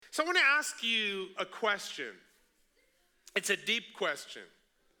So I want to ask you a question. It's a deep question.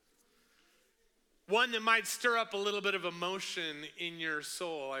 One that might stir up a little bit of emotion in your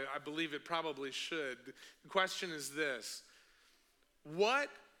soul. I believe it probably should. The question is this: what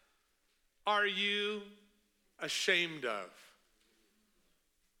are you ashamed of?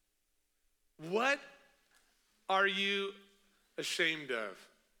 What are you ashamed of?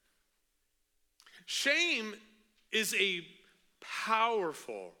 Shame is a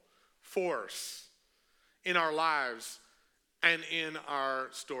powerful force in our lives and in our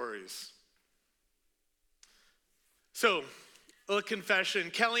stories. So, a little confession.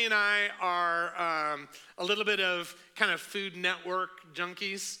 Kelly and I are a little bit of kind of Food Network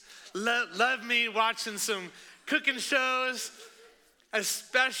junkies. Love me watching some cooking shows,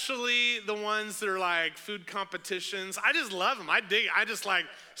 especially the ones that are like food competitions. I just love them. I just like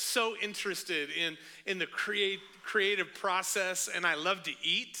so interested in the creative process, and I love to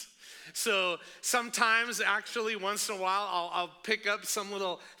eat. So sometimes, actually, once in a while, I'll pick up some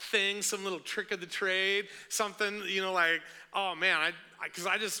little thing, some little trick of the trade, something, like, oh man, because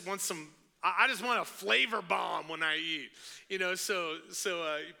I just want a flavor bomb when I eat, So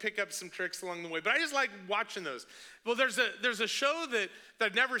you pick up some tricks along the way. But I just like watching those. Well, there's a show that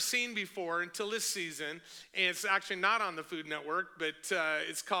I've never seen before until this season, and it's actually not on the Food Network, but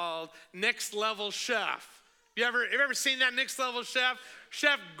it's called Next Level Chef. Have you ever seen that Next Level Chef?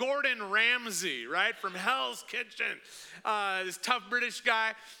 Chef Gordon Ramsay, right, from Hell's Kitchen. This tough British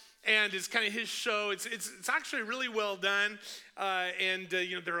guy, and it's kind of his show. It's actually really well done, and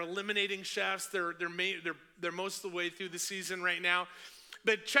they're eliminating chefs. They're most of the way through the season right now.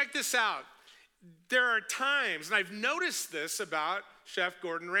 But check this out. There are times, and I've noticed this about Chef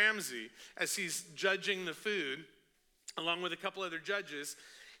Gordon Ramsay as he's judging the food, along with a couple other judges.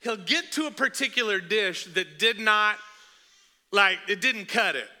 He'll get to a particular dish that didn't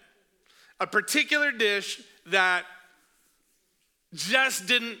cut it. A particular dish that just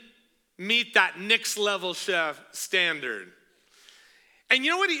didn't meet that next level chef standard. And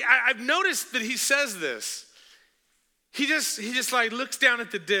you know what? I've noticed that he says this. He just like looks down at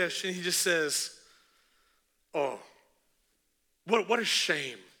the dish and he just says, "Oh, what a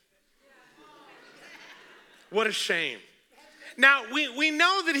shame. What a shame." Now, we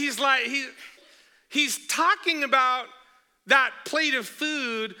know that he's talking about that plate of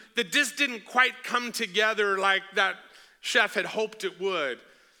food that just didn't quite come together like that chef had hoped it would.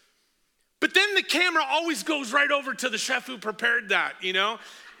 But then the camera always goes right over to the chef who prepared that,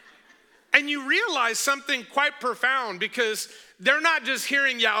 And you realize something quite profound, because they're not just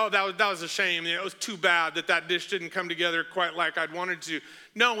hearing, that was a shame. It was too bad that dish didn't come together quite like I'd wanted to.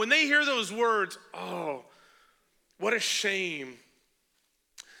 No, when they hear those words, oh, what a shame,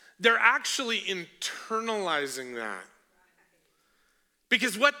 they're actually internalizing that.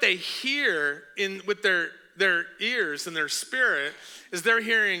 Because what they hear with their ears and their spirit is they're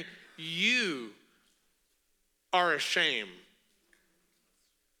hearing, you are a shame.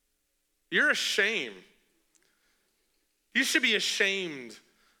 You're a shame. You should be ashamed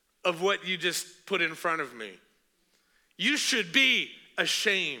of what you just put in front of me. You should be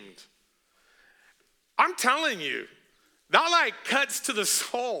ashamed. I'm telling you, that cuts to the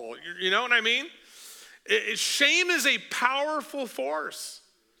soul. You know what I mean? Shame is a powerful force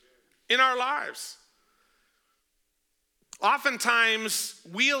in our lives. Oftentimes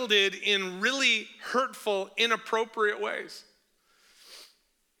wielded in really hurtful, inappropriate ways.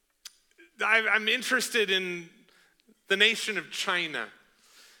 I'm interested in the nation of China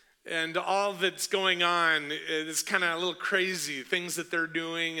and all that's going on. It's kind of a little crazy, things that they're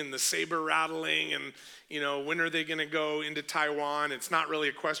doing and the saber rattling and, when are they going to go into Taiwan? It's not really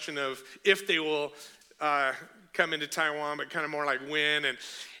a question of if they will come into Taiwan, but kind of more like when.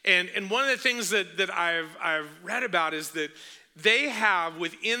 And one of the things that I've read about is that they have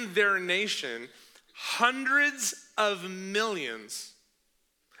within their nation hundreds of millions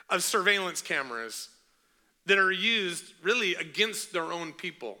of surveillance cameras that are used really against their own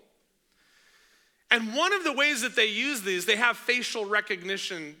people. And one of the ways that they use these, they have facial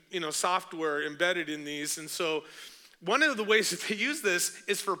recognition, software embedded in these. And so one of the ways that they use this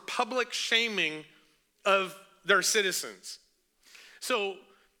is for public shaming of their citizens. So,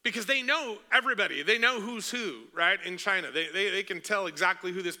 because they know everybody, they know who's who, right, in China. They can tell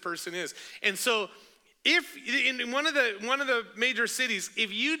exactly who this person is. And so if in one of the major cities,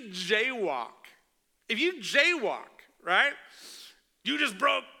 if you jaywalk, right, you just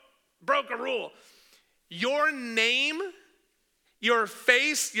broke a rule. Your name, your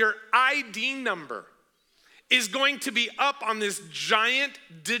face, your ID number is going to be up on this giant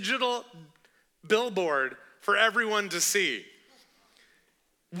digital billboard for everyone to see.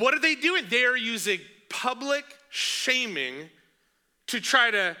 What are they doing? They are using public shaming to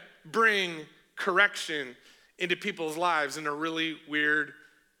try to bring correction into people's lives in a really weird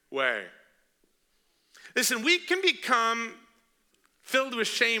way. Listen, we can become filled with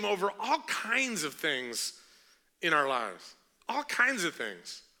shame over all kinds of things in our lives. All kinds of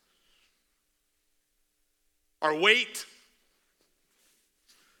things. Our weight,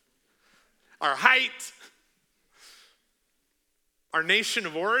 our height, our nation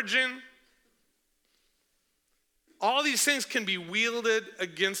of origin. All these things can be wielded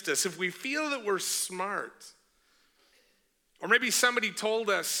against us if we feel that we're smart. Or maybe somebody told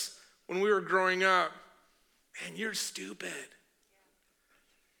us when we were growing up, man, you're stupid.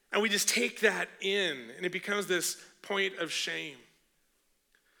 And we just take that in, and it becomes this point of shame.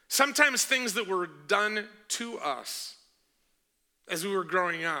 Sometimes things that were done to us as we were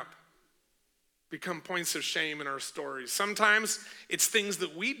growing up become points of shame in our stories. Sometimes it's things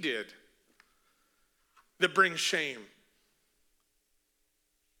that we did that bring shame.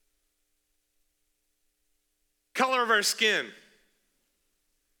 Color of our skin.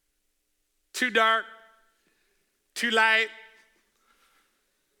 Too dark, too light,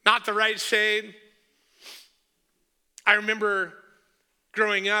 not the right shade. I remember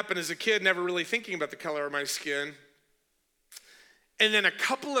growing up and as a kid never really thinking about the color of my skin. And then a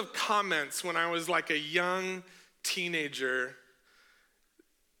couple of comments when I was like a young teenager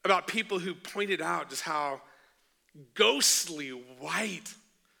about people who pointed out just how ghostly white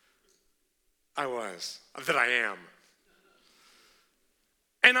I was, that I am.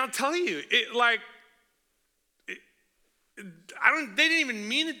 And I'll tell you, they didn't even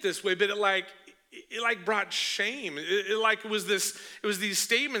mean it this way, but it brought shame. It was these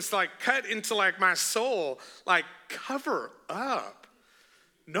statements like cut into like my soul, like cover up.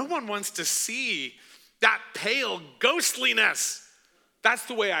 No one wants to see that pale ghostliness. That's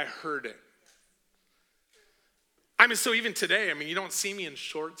the way I heard it. So even today, you don't see me in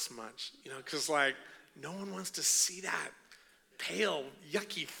shorts much, because no one wants to see that pale,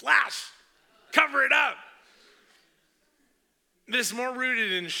 yucky flash. Cover it up. It's more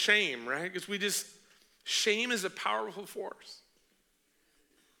rooted in shame, right? Because shame is a powerful force.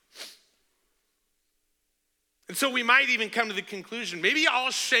 And so we might even come to the conclusion, maybe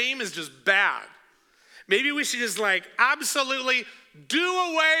all shame is just bad. Maybe we should just absolutely do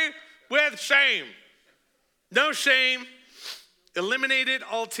away with shame. No shame, eliminate it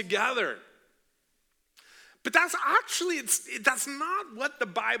altogether. But that's not what the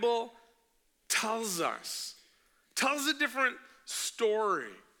Bible tells us. It tells a different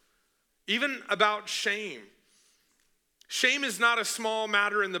story, even about shame. Shame is not a small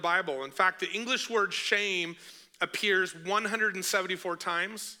matter in the Bible. In fact, the English word shame appears 174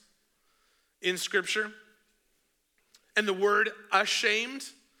 times in Scripture. And the word ashamed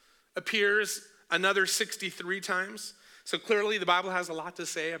appears another 63 times. So clearly the Bible has a lot to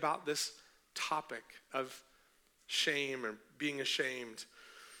say about this topic of shame or being ashamed.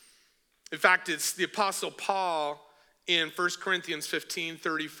 In fact, it's the Apostle Paul in 1 Corinthians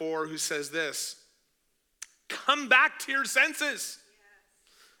 15:34 who says this, come back to your senses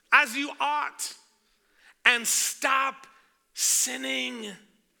as you ought and stop sinning.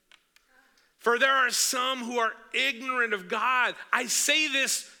 For there are some who are ignorant of God. I say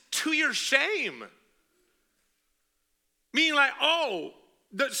this to your shame. Meaning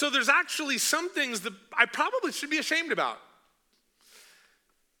so there's actually some things that I probably should be ashamed about.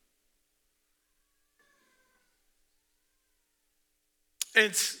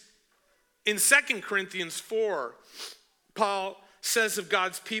 It's in 2 Corinthians 4, Paul says of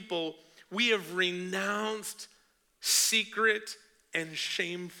God's people, we have renounced secret and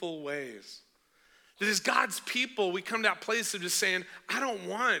shameful ways. That as God's people, we come to that place of just saying, I don't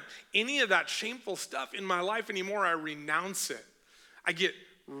want any of that shameful stuff in my life anymore. I renounce it. I get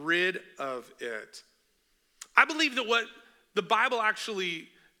rid of it. I believe that what the Bible actually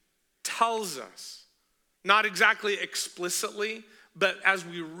tells us, not exactly explicitly, but as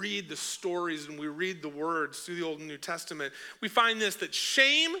we read the stories and we read the words through the Old and New Testament, we find this, that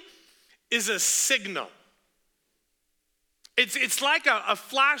shame is a signal. It's like a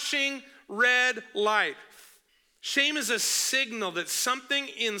flashing red light. Shame is a signal that something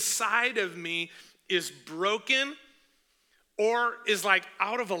inside of me is broken or is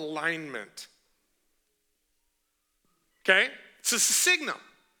out of alignment. Okay? It's a signal.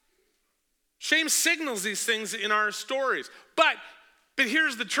 Shame signals these things in our stories. But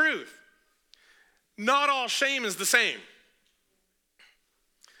here's the truth. Not all shame is the same.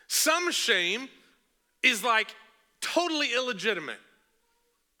 Some shame is totally illegitimate.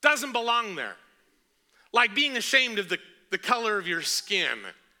 Doesn't belong there. Like being ashamed of the color of your skin.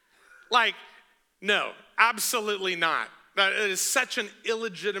 Like, no, absolutely not. That is such an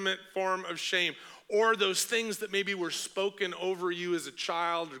illegitimate form of shame. Or those things that maybe were spoken over you as a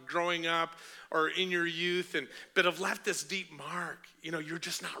child or growing up or in your youth, but have left this deep mark. You're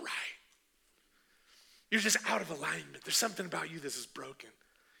just not right. You're just out of alignment. There's something about you this is broken.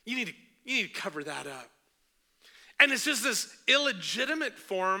 You need to cover that up. And it's just this illegitimate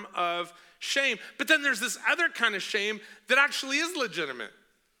form of shame. But then there's this other kind of shame that actually is legitimate.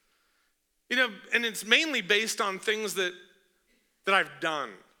 And it's mainly based on things that I've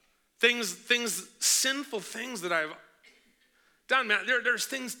done. Sinful things that I've done. Man, there's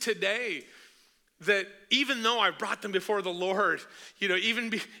things today that even though I've brought them before the Lord, even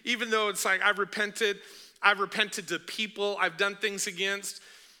though it's like I've repented to people I've done things against.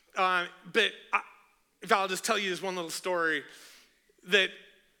 But if I'll just tell you this one little story, that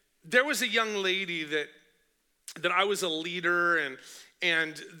there was a young lady that I was a leader, and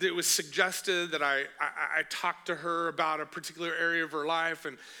it was suggested that I talked to her about a particular area of her life,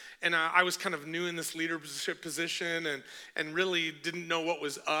 and I was kind of new in this leadership position and really didn't know what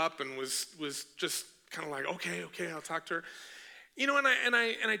was up, and was just kind of like, okay, I'll talk to her. And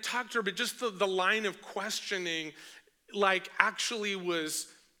I talked to her, but just the line of questioning like actually was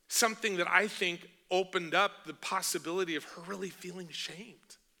something that I think opened up the possibility of her really feeling shamed.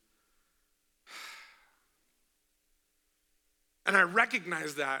 And I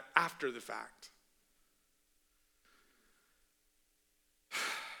recognized that after the fact.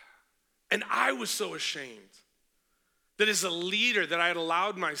 And I was so ashamed that as a leader that I had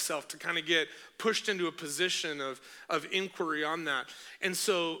allowed myself to kind of get pushed into a position of inquiry on that. And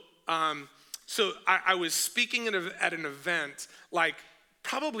so I was speaking at an event like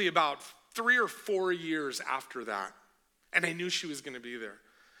probably about 3 or 4 years after that. And I knew she was going to be there.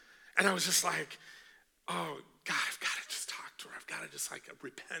 And I was just like, oh, God, I've got to just talk to her. I've got to just like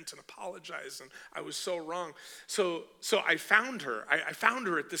repent and apologize. And I was so wrong. So I found her. I found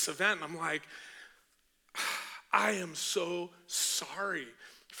her at this event. And I'm like, I am so sorry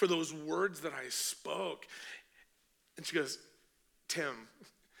for those words that I spoke. And she goes, Tim,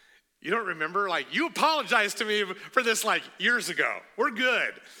 you don't remember? Like, you apologized to me for this like years ago. We're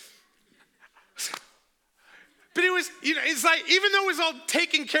good. But it was, it's like, even though it was all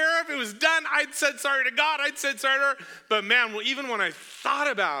taken care of, it was done, I'd said sorry to God, I'd said sorry to her. But man, even when I thought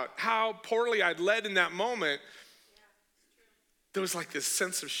about how poorly I'd led in that moment, there was like this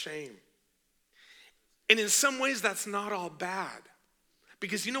sense of shame. And in some ways, that's not all bad.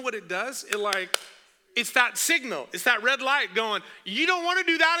 Because you know what it does? It's that signal. It's that red light going, you don't want to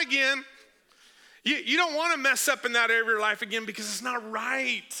do that again. You don't want to mess up in that area of your life again because it's not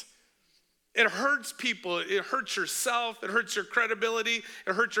right. It hurts people. It hurts yourself. It hurts your credibility.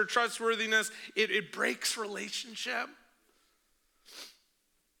 It hurts your trustworthiness. It breaks relationship.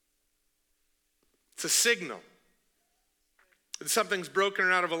 It's a signal that something's broken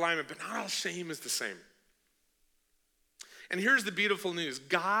or out of alignment, but not all shame is the same. And here's the beautiful news.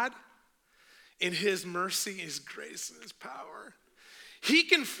 God, in his mercy, his grace, and his power, he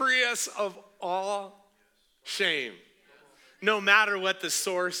can free us of all shame, no matter what the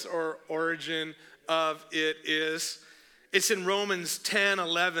source or origin of it is. It's in Romans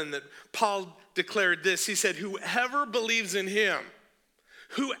 10:11 that Paul declared this. He said, whoever believes in him,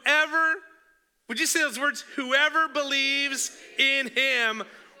 would you say those words? Whoever believes in him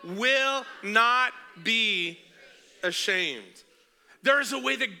will not be ashamed. There is a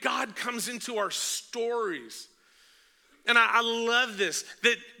way that God comes into our stories. And I love this,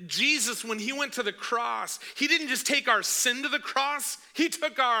 that Jesus, when he went to the cross, he didn't just take our sin to the cross, he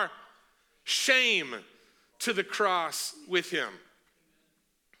took our shame to the cross with him.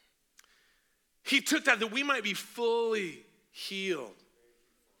 He took that we might be fully healed.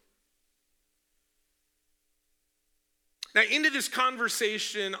 Now, into this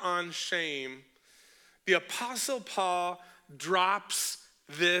conversation on shame, the Apostle Paul drops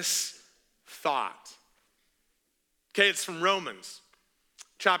this thought. Okay, it's from Romans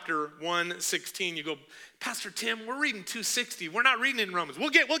chapter 1:16. You go, Pastor Tim, we're reading 260. We're not reading in Romans. We'll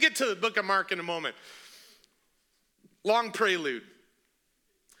get to the book of Mark in a moment. Long prelude.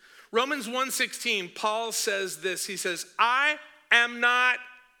 Romans 1:16, Paul says this. He says, I am not,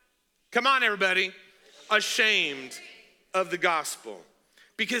 come on everybody, ashamed of the gospel,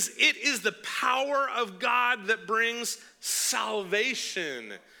 because it is the power of God that brings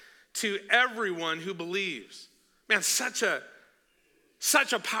salvation to everyone who believes. Man, such a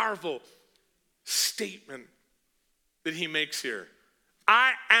powerful statement that he makes here.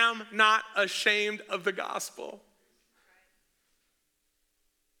 I am not ashamed of the gospel.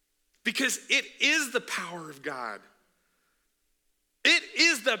 Because it is the power of God. It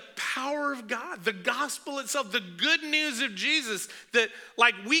is the power of God, the gospel itself, the good news of Jesus, that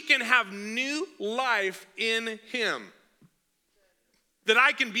like we can have new life in him, that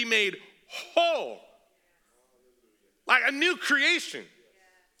I can be made whole, like a new creation,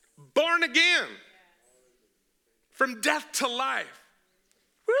 born again, from death to life.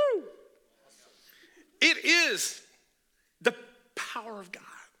 Woo! It is the power of God.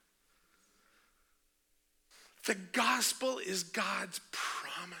 The gospel is God's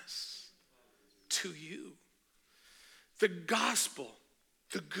promise to you. The gospel,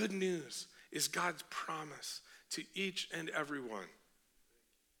 the good news, is God's promise to each and every one.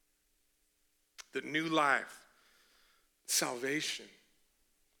 That new life, salvation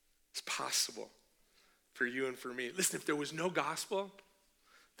is possible for you and for me. Listen, if there was no gospel,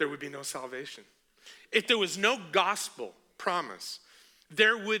 there would be no salvation. If there was no gospel promise,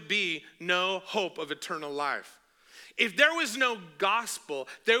 there would be no hope of eternal life. If there was no gospel,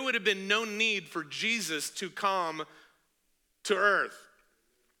 there would have been no need for Jesus to come to earth.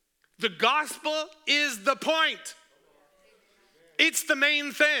 The gospel is the point. It's the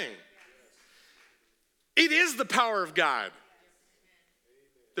main thing. It is the power of God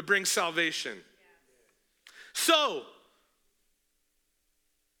that brings salvation. So,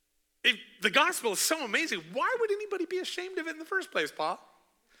 if the gospel is so amazing, why would anybody be ashamed of it in the first place, Paul?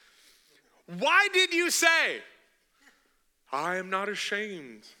 Why did you say, I am not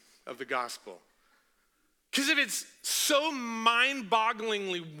ashamed of the gospel? Because if it's so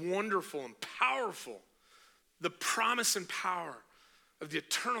mind-bogglingly wonderful and powerful, the promise and power of the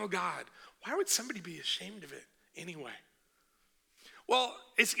eternal God, why would somebody be ashamed of it anyway? Well,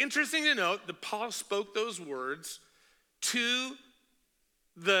 it's interesting to note that Paul spoke those words to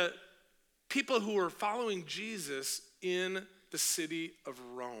the people who were following Jesus in the city of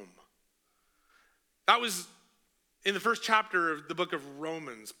Rome. That was in the first chapter of the book of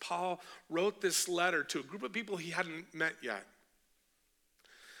Romans. Paul wrote this letter to a group of people he hadn't met yet.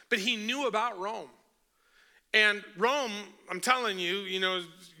 But he knew about Rome. And Rome, I'm telling you,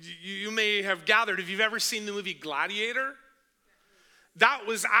 you may have gathered, if you've ever seen the movie Gladiator, that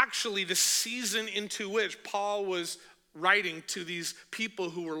was actually the season into which Paul was writing to these people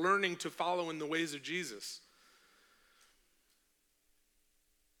who were learning to follow in the ways of Jesus.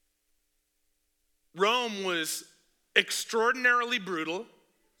 Rome was extraordinarily brutal,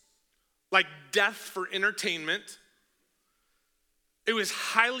 like death for entertainment. It was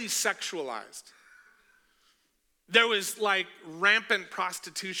highly sexualized. There was like rampant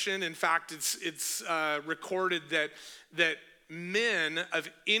prostitution. In fact, it's recorded that men of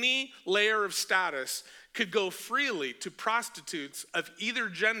any layer of status could go freely to prostitutes of either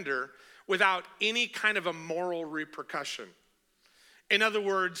gender without any kind of a moral repercussion. In other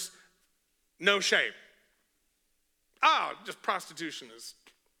words, no shame. Oh, just prostitution is,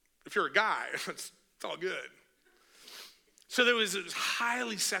 if you're a guy, it's all good. So it was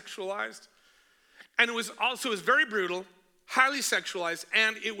highly sexualized, and it was very brutal, highly sexualized,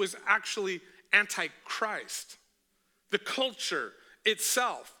 and it was actually anti-Christ. The culture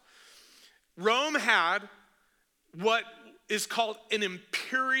itself. Rome had what is called an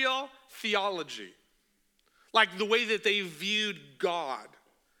imperial theology. Like the way that they viewed God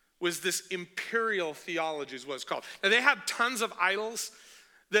was this imperial theology is what it's called. Now they had tons of idols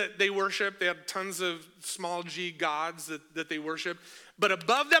that they worshiped. They had tons of small g gods that they worshiped. But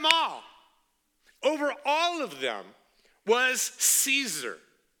above them all, over all of them, was Caesar.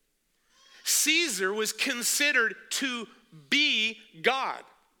 Caesar was considered to be God,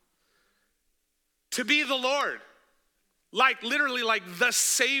 to be the Lord, like literally like the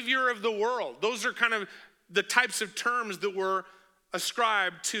Savior of the world. Those are kind of the types of terms that were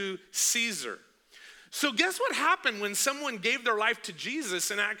ascribed to Caesar. So guess what happened when someone gave their life to Jesus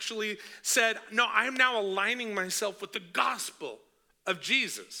and actually said, no, I am now aligning myself with the gospel of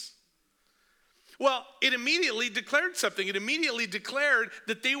Jesus? Well, it immediately declared something. It immediately declared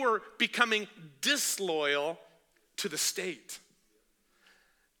that they were becoming disloyal to the state.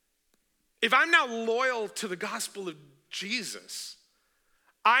 If I'm now loyal to the gospel of Jesus,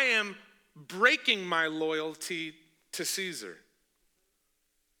 I am breaking my loyalty to Caesar.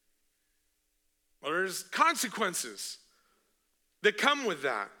 Well, there's consequences that come with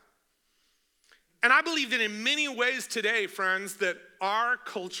that. And I believe that in many ways today, friends, that our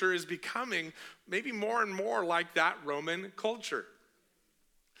culture is becoming maybe more and more like that Roman culture.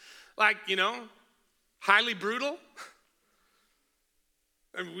 Like, highly brutal.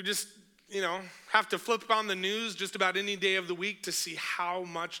 And we just, have to flip on the news just about any day of the week to see how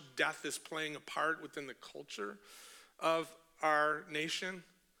much death is playing a part within the culture of our nation.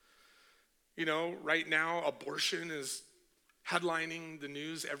 Right now, abortion is headlining the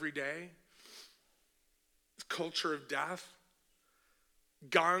news every day. This culture of death.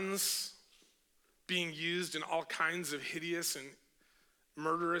 Guns being used in all kinds of hideous and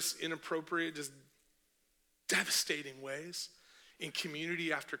murderous, inappropriate, just devastating ways in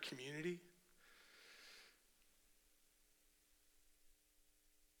community after community.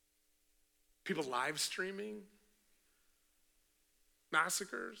 People live streaming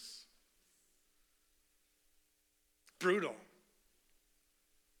massacres. Brutal.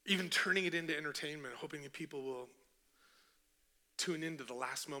 Even turning it into entertainment, hoping that people will tune into the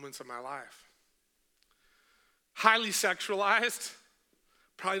last moments of my life. Highly sexualized.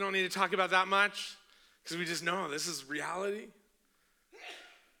 Probably don't need to talk about that much because we just know this is reality.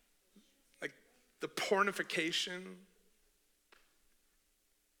 Like the pornification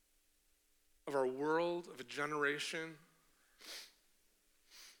of our world, of a generation,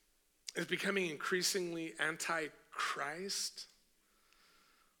 is becoming increasingly anti-Christ.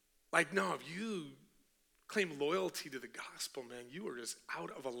 Like, no, if you claim loyalty to the gospel, man, you are just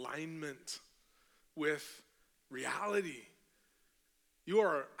out of alignment with reality. You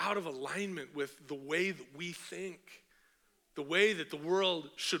are out of alignment with the way that we think, the way that the world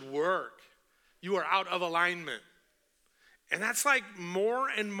should work. You are out of alignment. And that's like more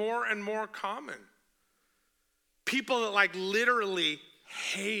and more and more common. People that like literally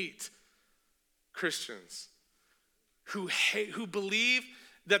hate Christians, who believe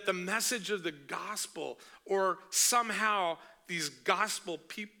that the message of the gospel or somehow these gospel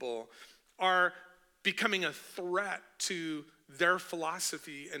people are becoming a threat to their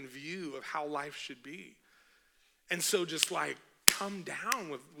philosophy and view of how life should be. And so just like come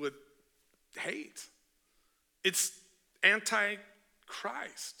down with hate. It's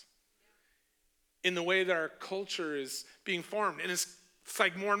anti-Christ in the way that our culture is being formed. And it's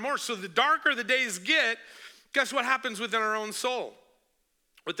like more and more. So the darker the days get, guess what happens within our own soul?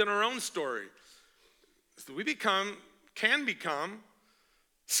 Within our own story? So we can become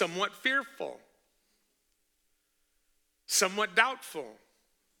somewhat fearful, somewhat doubtful.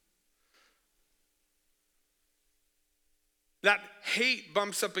 That hate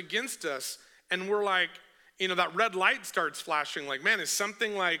bumps up against us, and we're like, that red light starts flashing like, man, is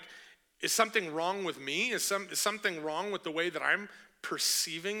something wrong with me? Is something wrong with the way that I'm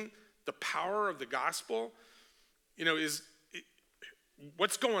perceiving the power of the gospel?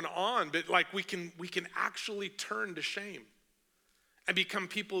 What's going on? But like we can actually turn to shame and become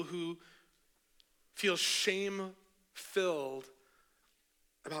people who feel shame-filled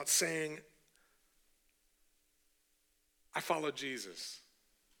about saying, I follow Jesus.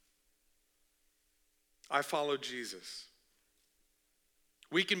 I follow Jesus.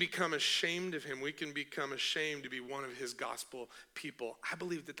 We can become ashamed of him. We can become ashamed to be one of his gospel people. I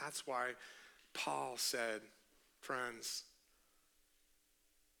believe that that's why Paul said, friends,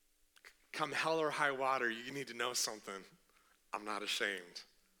 come hell or high water, you need to know something. I'm not ashamed.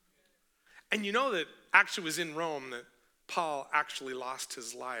 And you know that actually was in Rome that Paul actually lost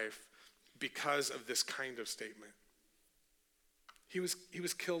his life because of this kind of statement. He was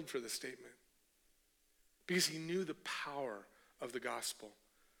killed for this statement because he knew the power of the gospel,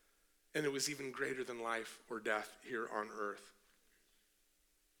 and it was even greater than life or death here on earth.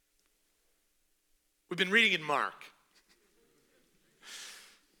 We've been reading in Mark.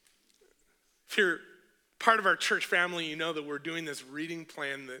 If you're part of our church family, you know that we're doing this reading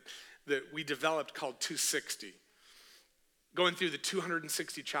plan that we developed called 260. Going through the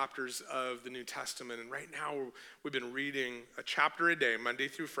 260 chapters of the New Testament. And right now we've been reading a chapter a day, Monday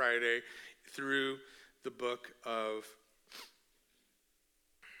through Friday, through the book of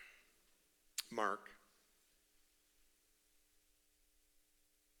Mark.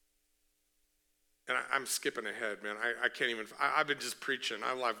 And I'm skipping ahead, man. I can't even, I've been just preaching.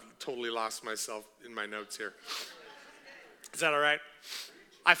 I've totally lost myself in my notes here. Is that all right?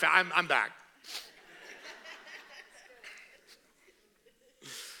 I'm back.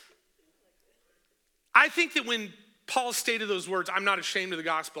 I think that when Paul stated those words, I'm not ashamed of the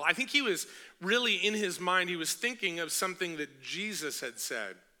gospel, I think he was really in his mind, he was thinking of something that Jesus had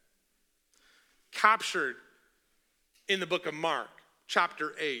said, captured in the book of Mark,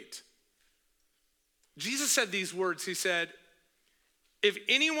 chapter 8. Jesus said these words. He said, if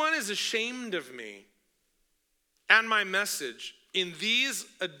anyone is ashamed of me and my message in these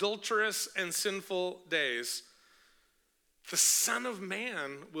adulterous and sinful days, the Son of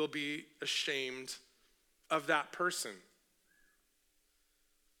Man will be ashamed of that person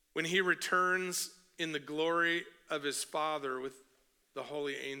when he returns in the glory of his Father with the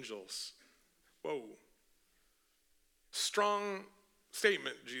holy angels. Whoa. Strong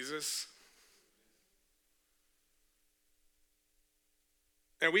statement, Jesus.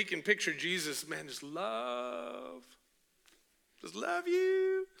 And we can picture Jesus, man, just love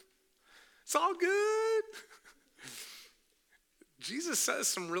you. It's all good. Jesus says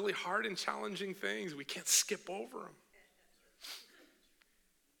some really hard and challenging things. We can't skip over them.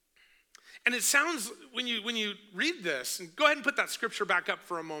 And it sounds, when you read this, and go ahead and put that scripture back up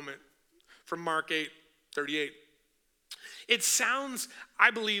for a moment from Mark 8:38. It sounds, I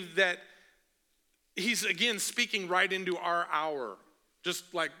believe, that he's again speaking right into our hour,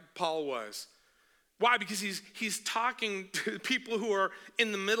 just like Paul was. Why? Because he's talking to people who are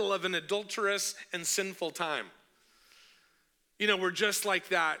in the middle of an adulterous and sinful time. You know, we're just like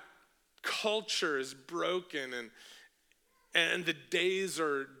that. Culture is broken and the days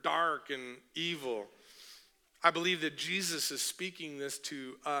are dark and evil. I believe that Jesus is speaking this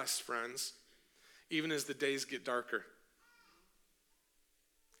to us, friends, even as the days get darker.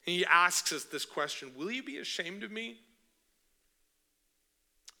 And he asks us this question: will you be ashamed of me?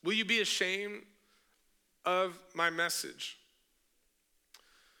 Will you be ashamed of my message?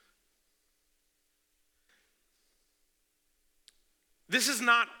 This is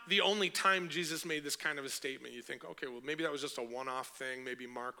not the only time Jesus made this kind of a statement. You think, okay, well, maybe that was just a one-off thing. Maybe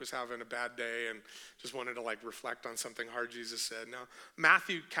Mark was having a bad day and just wanted to reflect on something hard Jesus said. No,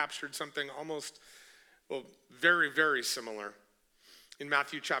 Matthew captured something very, very similar. In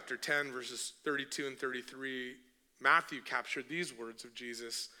Matthew chapter 10, verses 32 and 33, Matthew captured these words of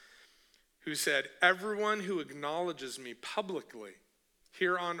Jesus, who said, "Everyone who acknowledges me publicly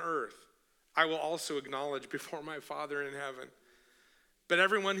here on earth, I will also acknowledge before my Father in heaven. But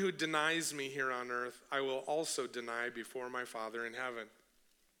everyone who denies me here on earth, I will also deny before my Father in heaven."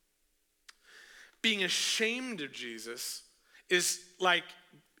 Being ashamed of Jesus is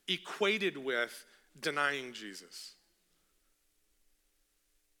equated with denying Jesus.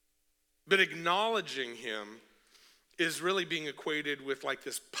 But acknowledging him is really being equated with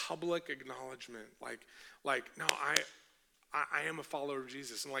this public acknowledgement. No, I am a follower of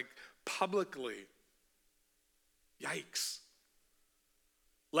Jesus. And publicly, yikes.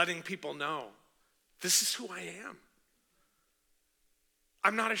 Letting people know, this is who I am.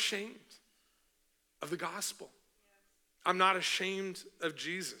 I'm not ashamed of the gospel. I'm not ashamed of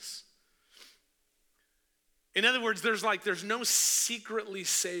Jesus. In other words, there's no secretly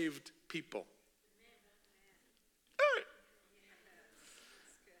saved people.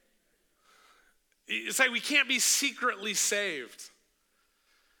 It's we can't be secretly saved.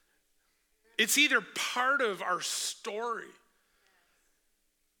 It's either part of our story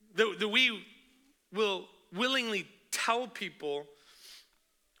that we will willingly tell people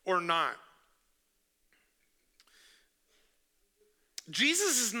or not.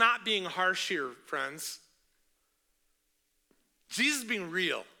 Jesus is not being harsh here, friends. Jesus is being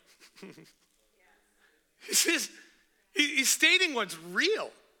real. He's stating what's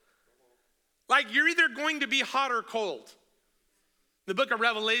real. You're either going to be hot or cold. The book of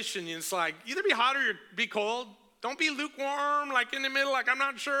Revelation, it's either be hot or be cold. Don't be lukewarm, in the middle, I'm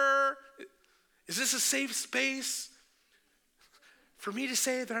not sure. Is this a safe space for me to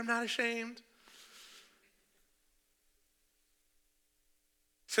say that I'm not ashamed? It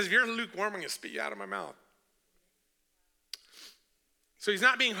says, if you're lukewarm, I'm going to spit you out of my mouth. So he's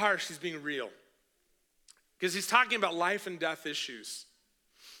not being harsh, he's being real. Because he's talking about life and death issues.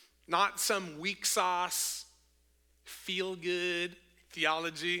 Not some weak sauce, feel-good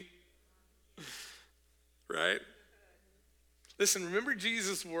theology. Right? Listen, remember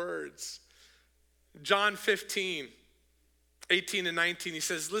Jesus' words. John 15, 18 and 19, he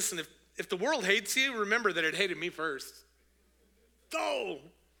says, listen, if the world hates you, remember that it hated me first. Though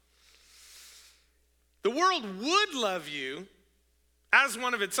the world would love you as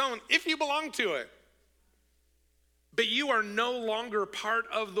one of its own if you belong to it. But you are no longer part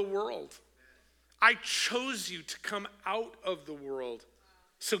of the world. I chose you to come out of the world.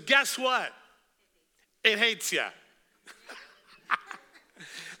 So guess what? It hates you.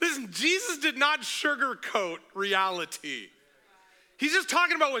 Listen, Jesus did not sugarcoat reality. He's just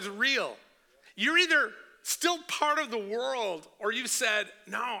talking about what's real. You're either still part of the world or you've said,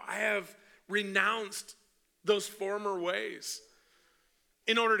 no, I have renounced those former ways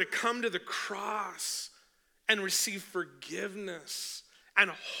in order to come to the cross and receive forgiveness and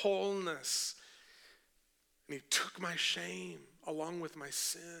wholeness. And he took my shame along with my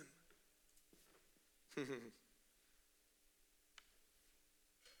sin.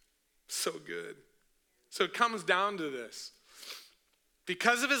 So good. So it comes down to this.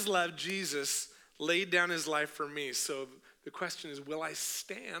 Because of his love, Jesus laid down his life for me. So the question is, will I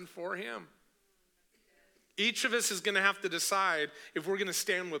stand for him? Each of us is going to have to decide if we're going to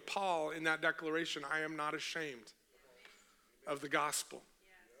stand with Paul in that declaration, I am not ashamed of the gospel.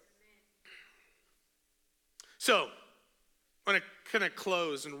 So, I'm going to kind of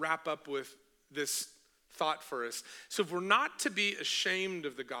close and wrap up with this thought for us. So if we're not to be ashamed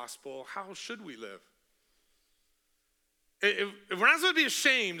of the gospel, how should we live? If we're not supposed to be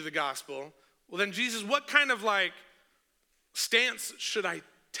ashamed of the gospel, well then Jesus, what kind of stance should I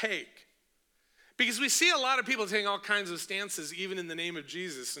take? Because we see a lot of people taking all kinds of stances even in the name of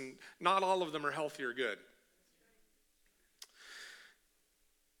Jesus, and not all of them are healthy or good.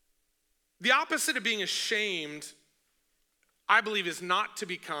 The opposite of being ashamed, I believe, is not to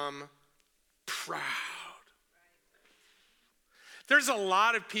become proud. There's a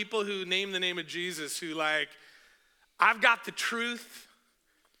lot of people who name the name of Jesus who I've got the truth,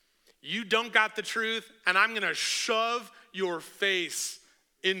 you don't got the truth, and I'm going to shove your face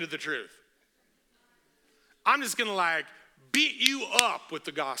into the truth. I'm just going to beat you up with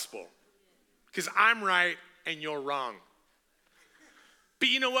the gospel because I'm right and you're wrong. But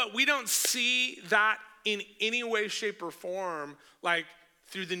you know what? We don't see that in any way, shape, or form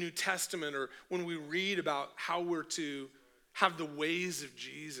through the New Testament or when we read about how we're to have the ways of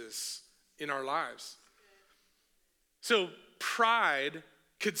Jesus in our lives. So pride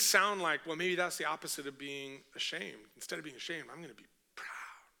could sound like, well, maybe that's the opposite of being ashamed. Instead of being ashamed, I'm going to be proud.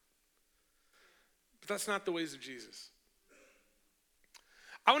 But that's not the ways of Jesus.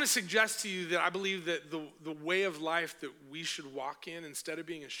 I want to suggest to you that I believe that the way of life that we should walk in, instead of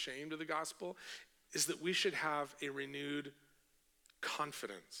being ashamed of the gospel, is that we should have a renewed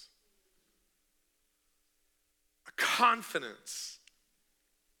confidence. A confidence.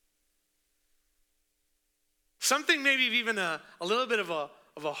 Something maybe even a little bit of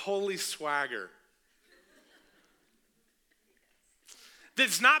a holy swagger.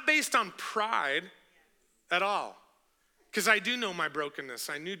 That's not based on pride at all. Because I do know my brokenness.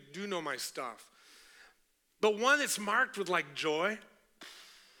 I do know my stuff. But one that's marked with joy.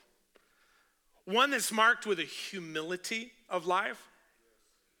 One that's marked with a humility of life.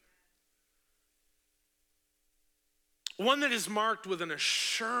 One that is marked with an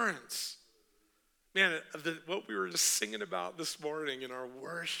assurance. Man, what we were just singing about this morning in our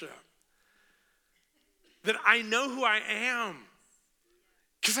worship. That I know who I am.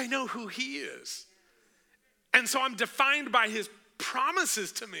 Because I know who he is. And so I'm defined by his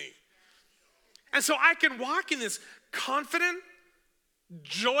promises to me. And so I can walk in this confident,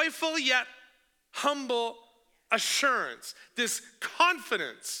 joyful, yet humble assurance. This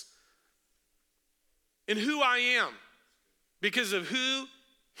confidence in who I am because of who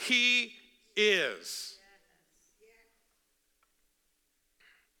he is.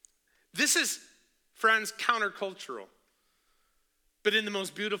 This is, friends, countercultural, but in the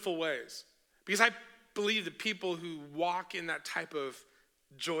most beautiful ways. Because I believe that people who walk in that type of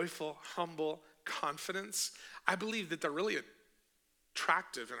joyful, humble confidence, I believe that they're really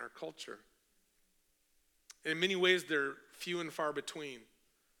attractive in our culture. In many ways, they're few and far between.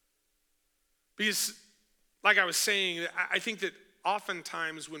 Because, like I was saying, I think that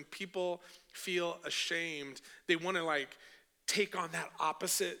oftentimes when people feel ashamed, they want to take on that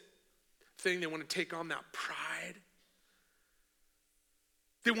opposite thing. They want to take on that pride.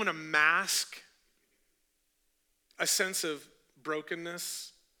 They want to mask a sense of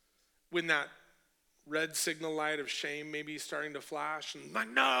brokenness when that red signal light of shame maybe is starting to flash. And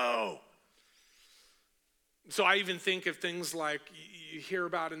no! So I even think of things like you hear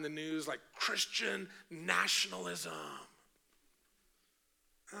about in the news, like Christian nationalism.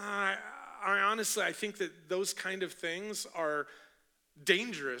 I honestly, I think that those kind of things are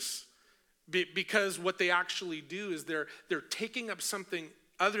dangerous because what they actually do is they're taking up something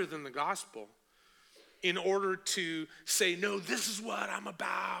other than the gospel in order to say, no, this is what I'm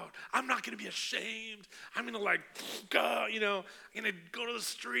about. I'm not going to be ashamed. I'm going to go, I'm going to go to the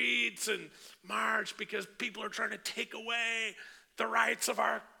streets and march because people are trying to take away the rights of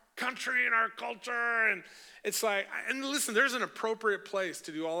our country and our culture. And it's and listen, there's an appropriate place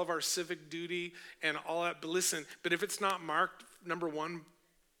to do all of our civic duty and all that. But listen, but if it's not marked, number one,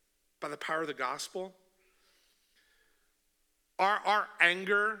 by the power of the gospel, our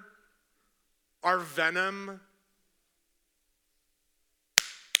anger, our venom,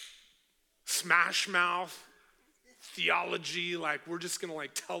 smash mouth theology, we're just gonna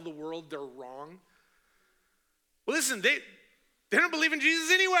tell the world they're wrong. Well, listen, they don't believe in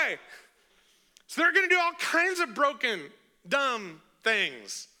Jesus anyway. So they're gonna do all kinds of broken, dumb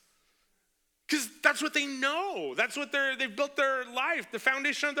things. Because that's what they know. That's what they've built their life, the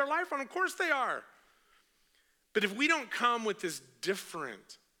foundation of their life on. Of course they are. But if we don't come with this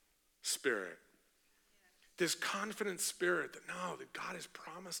different spirit, this confident spirit that God has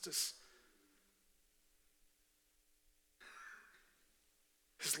promised us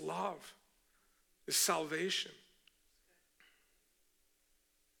his love, is salvation.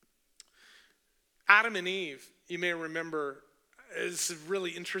 Adam and Eve, you may remember, is a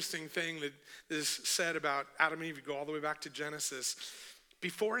really interesting thing that is said about Adam and Eve. You go all the way back to Genesis.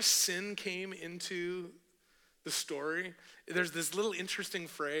 Before sin came into the story, there's this little interesting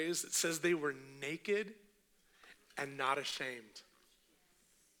phrase that says they were naked and not ashamed.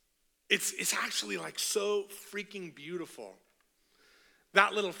 It's actually like so freaking beautiful.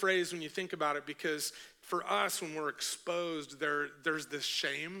 That little phrase when you think about it, because for us when we're exposed, there's this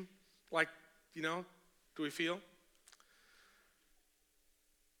shame, like, do we feel?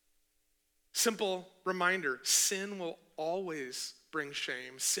 Simple reminder, sin will always bring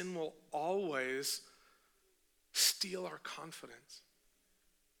shame. Sin will always steal our confidence.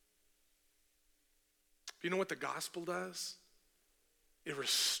 You know what the gospel does? It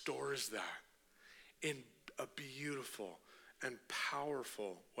restores that in a beautiful and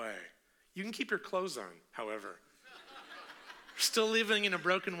powerful way. You can keep your clothes on, however. We're still living in a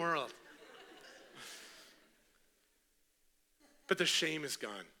broken world. But the shame is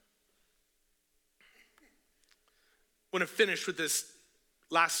gone. When I finish with this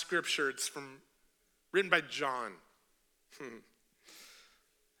last scripture, it's written by John,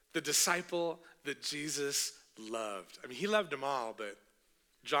 the disciple that Jesus loved. I mean, he loved them all, but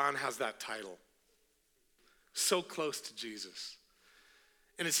John has that title. So close to Jesus.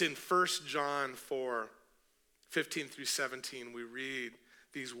 And it's in 1 John 4, 15 through 17, we read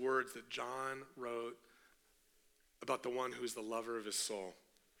these words that John wrote about the one who is the lover of his soul.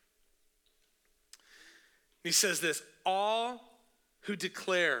 He says this, all who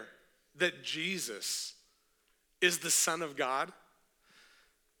declare that Jesus is the Son of God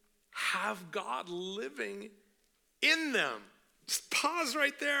have God living in them. Just pause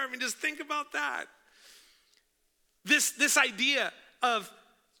right there. I mean, just think about that. This idea of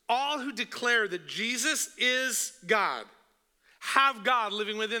all who declare that Jesus is God have God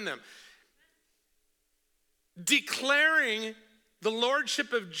living within them. Declaring the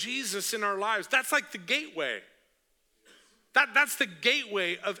lordship of Jesus in our lives, that's like the gateway. That's the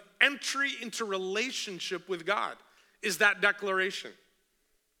gateway of entry into relationship with God, is that declaration.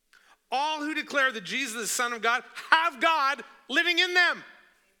 All who declare that Jesus is the Son of God have God living in them.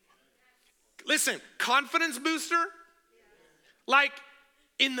 Listen, confidence booster, like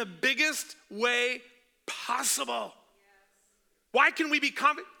in the biggest way possible. Why can we be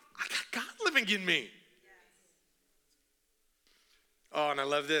confident? I got God living in me. Oh, and I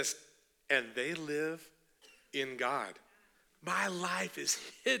love this. And they live in God. My life is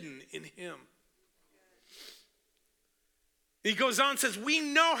hidden in him. He goes on and says, we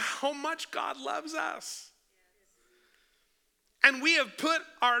know how much God loves us. And we have put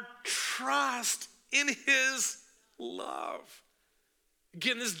our trust in his love.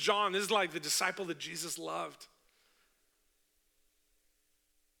 Again, this is John. This is like the disciple that Jesus loved.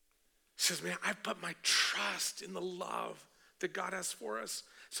 He says, man, I put my trust in the love that God has for us.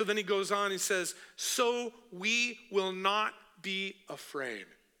 So then he goes on, he says, so we will not be afraid.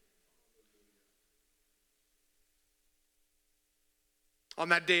 On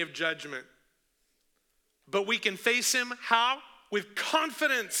that day of judgment. But we can face him, how? With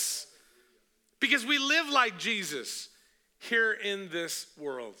confidence. Because we live like Jesus here in this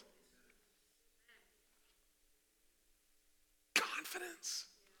world. Confidence.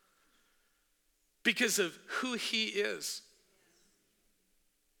 Because of who he is.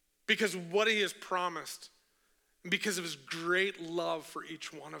 Because of what he has promised. And because of his great love for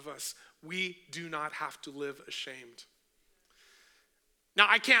each one of us, we do not have to live ashamed. Now,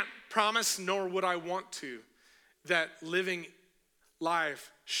 I can't promise, nor would I want to, that living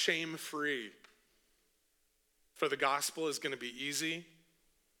life shame-free for the gospel is going to be easy. In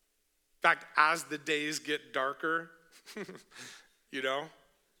fact, as the days get darker,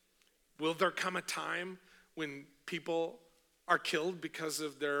 will there come a time when people are killed because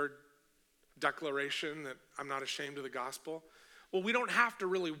of their declaration that I'm not ashamed of the gospel? Well, we don't have to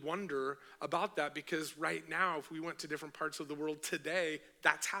really wonder about that, because right now, if we went to different parts of the world today,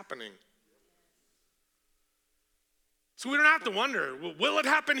 that's happening. So we don't have to wonder, will it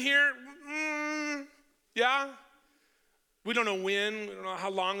happen here? Yeah. We don't know when, we don't know how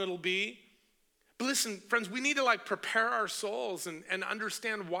long it'll be. But listen, friends, we need to prepare our souls and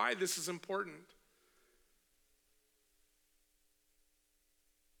understand why this is important.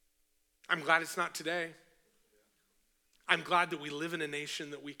 I'm glad it's not today. I'm glad that we live in a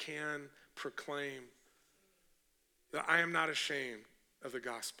nation that we can proclaim that I am not ashamed of the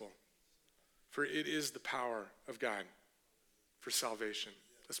gospel, for it is the power of God for salvation.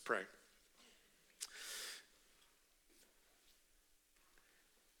 Let's pray.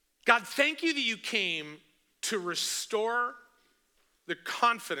 God, thank you that you came to restore the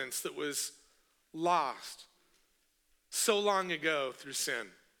confidence that was lost so long ago through sin.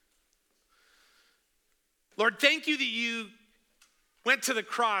 Lord, thank you that you went to the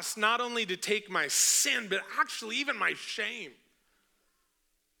cross not only to take my sin, but actually even my shame.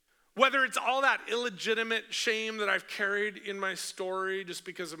 Whether it's all that illegitimate shame that I've carried in my story just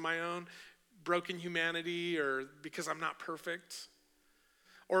because of my own broken humanity or because I'm not perfect.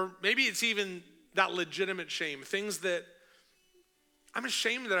 Or maybe it's even that legitimate shame, things that I'm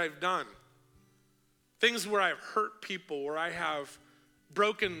ashamed that I've done. Things where I've hurt people, where I have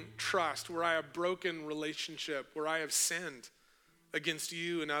broken trust, where I have broken relationship, where I have sinned against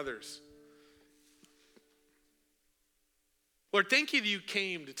you and others. Lord, thank you that you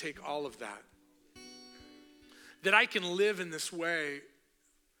came to take all of that. That I can live in this way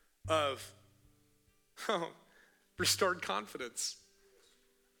of restored confidence.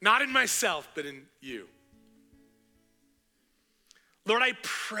 Not in myself, but in you. Lord, I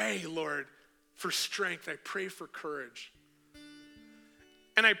pray, Lord, for strength. I pray for courage.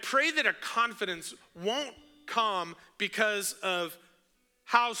 And I pray that a confidence won't come because of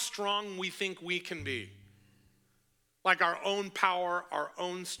how strong we think we can be. Like our own power, our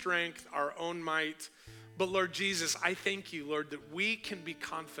own strength, our own might. But Lord Jesus, I thank you, Lord, that we can be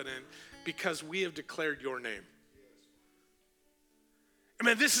confident because we have declared your name. I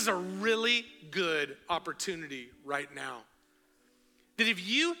mean, this is a really good opportunity right now. That if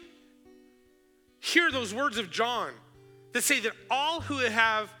you hear those words of John that say that all who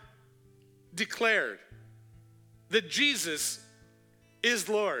have declared that Jesus is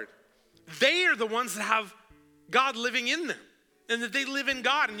Lord, they are the ones that have God living in them and that they live in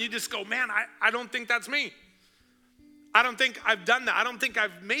God. And you just go, man, I don't think that's me. I don't think I've done that. I don't think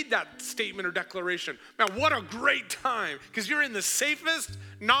I've made that statement or declaration. Man, what a great time, because you're in the safest,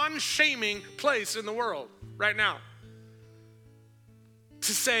 non-shaming place in the world right now.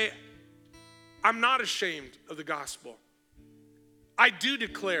 To say, I'm not ashamed of the gospel. I do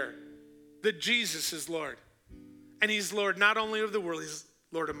declare that Jesus is Lord. And he's Lord not only of the world, he's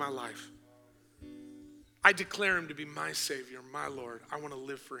Lord of my life. I declare him to be my Savior, my Lord. I want to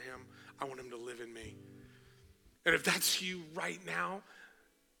live for him. I want him to live in me. And if that's you right now,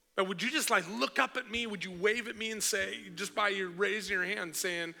 would you just like look up at me? Would you wave at me and say, just by your raising your hand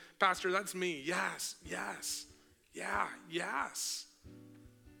saying, Pastor, that's me. Yes, yes, yeah, yes.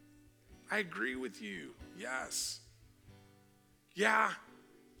 I agree with you. Yes. Yeah,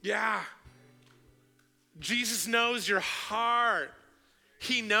 yeah. Jesus knows your heart.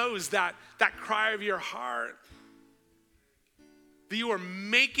 He knows that cry of your heart. That you are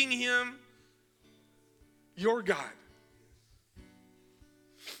making him your God.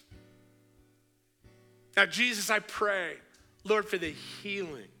 Now, Jesus, I pray, Lord, for the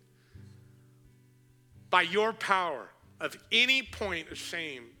healing by your power of any point of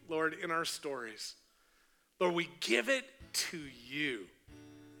shame, Lord, in our stories. Lord, we give it to you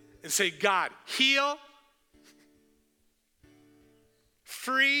and say, God, heal,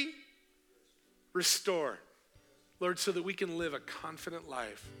 free, restore, Lord, so that we can live a confident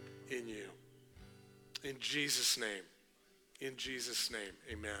life in you. In Jesus' name,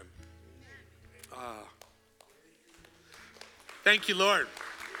 amen. Thank you, Lord.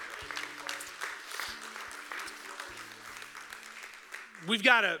 We've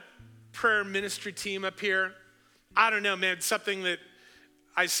got a prayer ministry team up here. I don't know, man, something that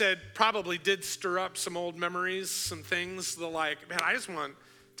I said probably did stir up some old memories, some things that like, man, I just want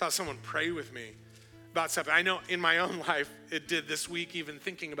to have someone pray with me about something. I know in my own life it did this week, even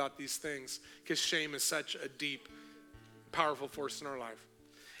thinking about these things, because shame is such a deep, powerful force in our life.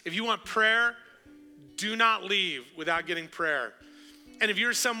 If you want prayer, do not leave without getting prayer. And if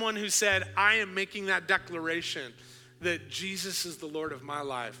you're someone who said, I am making that declaration that Jesus is the Lord of my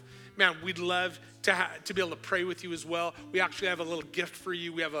life, man, we'd love to be able to pray with you as well. We actually have a little gift for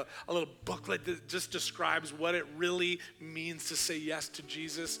you. We have a little booklet that just describes what it really means to say yes to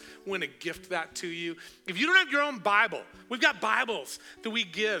Jesus. We want to gift that to you. If you don't have your own Bible, we've got Bibles that we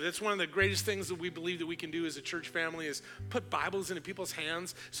give. That's one of the greatest things that we believe that we can do as a church family is put Bibles into people's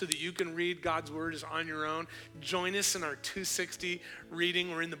hands so that you can read God's word is on your own. Join us in our 260 reading.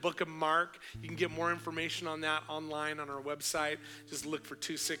 We're in the book of Mark. You can get more information on that online on our website. Just look for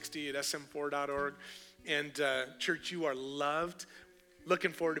 260 at sm4.org. And church, you are loved.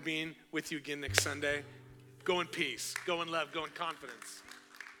 Looking forward to being with you again next Sunday. Go in peace. Go in love. Go in confidence.